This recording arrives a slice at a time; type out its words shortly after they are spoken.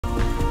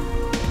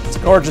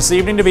Gorgeous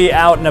evening to be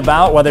out and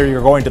about, whether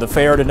you're going to the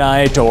fair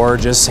tonight or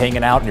just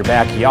hanging out in your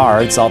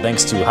backyard. It's all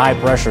thanks to high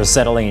pressure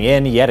settling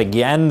in yet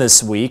again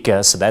this week.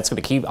 So that's going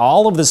to keep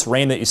all of this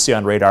rain that you see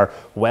on radar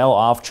well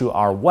off to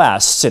our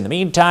west. In the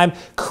meantime,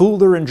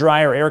 cooler and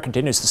drier air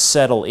continues to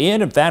settle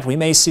in. In fact, we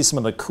may see some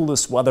of the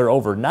coolest weather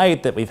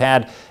overnight that we've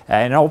had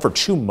in over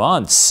 2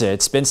 months.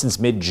 It's been since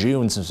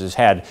mid-June since we've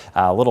had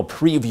a little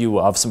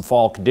preview of some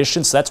fall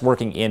conditions. So that's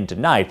working in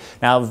tonight.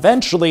 Now,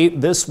 eventually,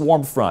 this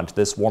warm front,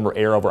 this warmer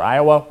air over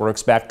Iowa,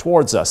 works back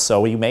towards us.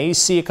 So we may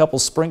see a couple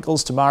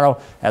sprinkles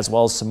tomorrow, as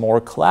well as some more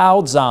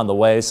clouds on the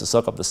way. So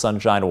soak up the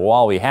sunshine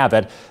while we have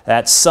it.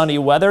 That sunny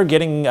weather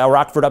getting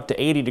Rockford up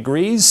to 80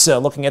 degrees,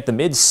 looking at the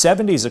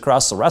mid-70s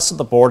across the rest of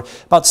the board,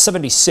 about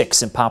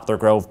 76 in Poplar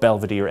Grove,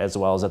 Belvedere, as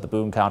well as at the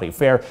Boone County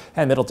Fair,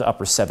 and middle to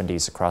upper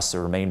 70s across the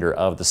remainder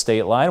of the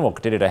state line. We'll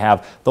continue to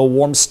have the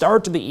warm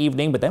start to the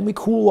evening, but then we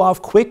cool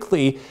off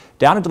quickly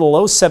down into the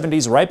low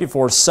 70s right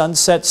before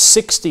sunset,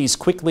 60s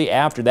quickly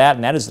after that,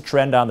 and that is the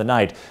trend on the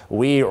night.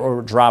 We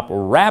drop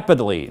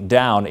rapidly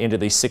down into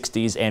the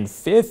 60s and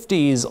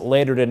 50s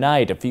later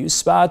tonight. A few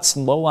spots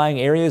in low-lying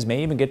areas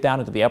may even get down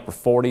into the upper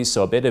 40s,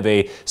 so a bit of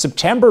a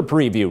September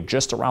preview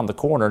just around the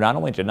corner, not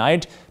only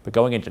tonight, but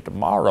going into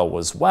tomorrow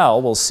as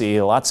well. We'll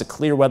see lots of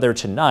clear weather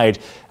tonight,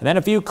 and then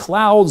a few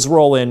clouds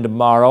roll in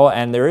tomorrow,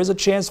 and there is a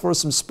chance for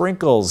some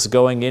sprinkles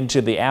going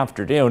into the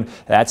afternoon.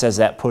 That's as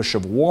that push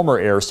of warmer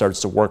air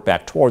starts to work back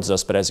towards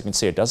us, but as you can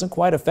see, it doesn't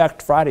quite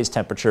affect Friday's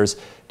temperatures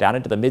down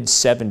into the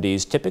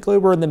mid-70s. Typically,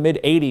 we're in the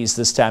mid-80s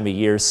this time of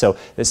year, so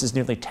this is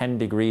nearly 10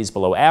 degrees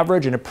below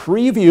average and a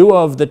preview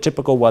of the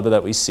typical weather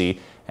that we see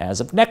as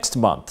of next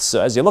month.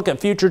 So as you look at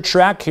future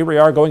track, here we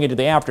are going into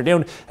the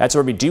afternoon. That's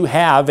where we do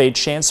have a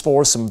chance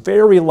for some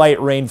very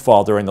light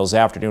rainfall during those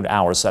afternoon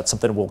hours. So that's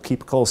something we'll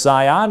keep a close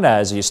eye on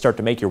as you start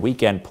to make your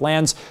weekend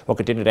plans. We'll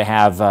continue to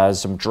have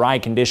some dry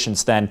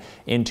conditions then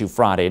into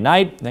Friday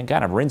night, then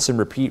kind of rinse and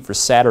repeat for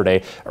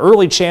Saturday.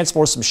 Early chance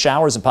for some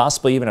showers and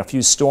possibly even a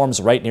few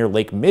storms right near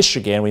Lake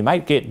Michigan. We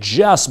might get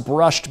just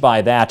brushed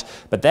by that,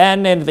 but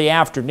then into the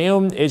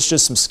afternoon, it's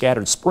just some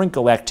scattered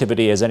sprinkle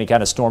activity as any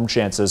kind of storm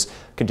chances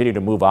continue to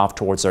move off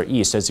towards our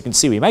east. As you can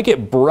see, we might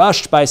get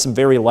brushed by some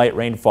very light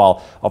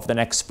rainfall over the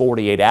next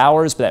 48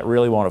 hours, but that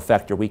really won't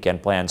affect your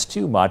weekend plans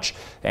too much.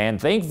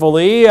 And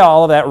thankfully,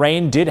 all of that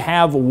rain did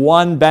have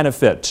one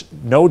benefit: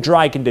 no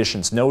dry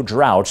conditions, no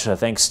drought,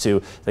 thanks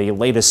to the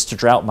latest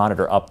drought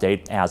monitor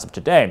update as of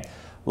today.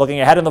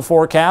 Looking ahead in the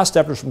forecast,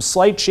 after some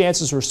slight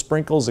chances for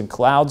sprinkles and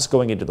clouds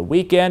going into the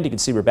weekend, you can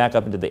see we're back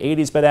up into the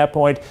 80s by that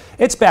point.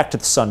 It's back to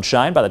the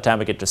sunshine by the time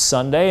we get to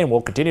Sunday, and we'll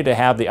continue to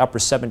have the upper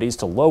 70s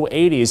to low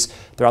 80s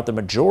throughout the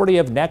majority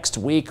of next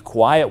week.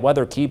 Quiet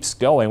weather keeps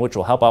going, which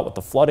will help out with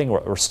the flooding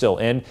we're still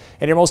in.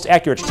 And your most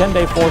accurate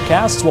 10-day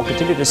forecasts, we'll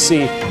continue to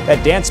see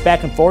that dance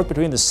back and forth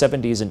between the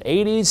 70s and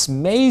 80s.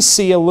 May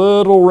see a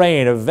little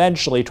rain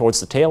eventually towards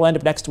the tail end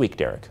of next week,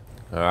 Derek.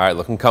 All right,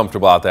 looking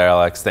comfortable out there,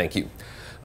 Alex. Thank you.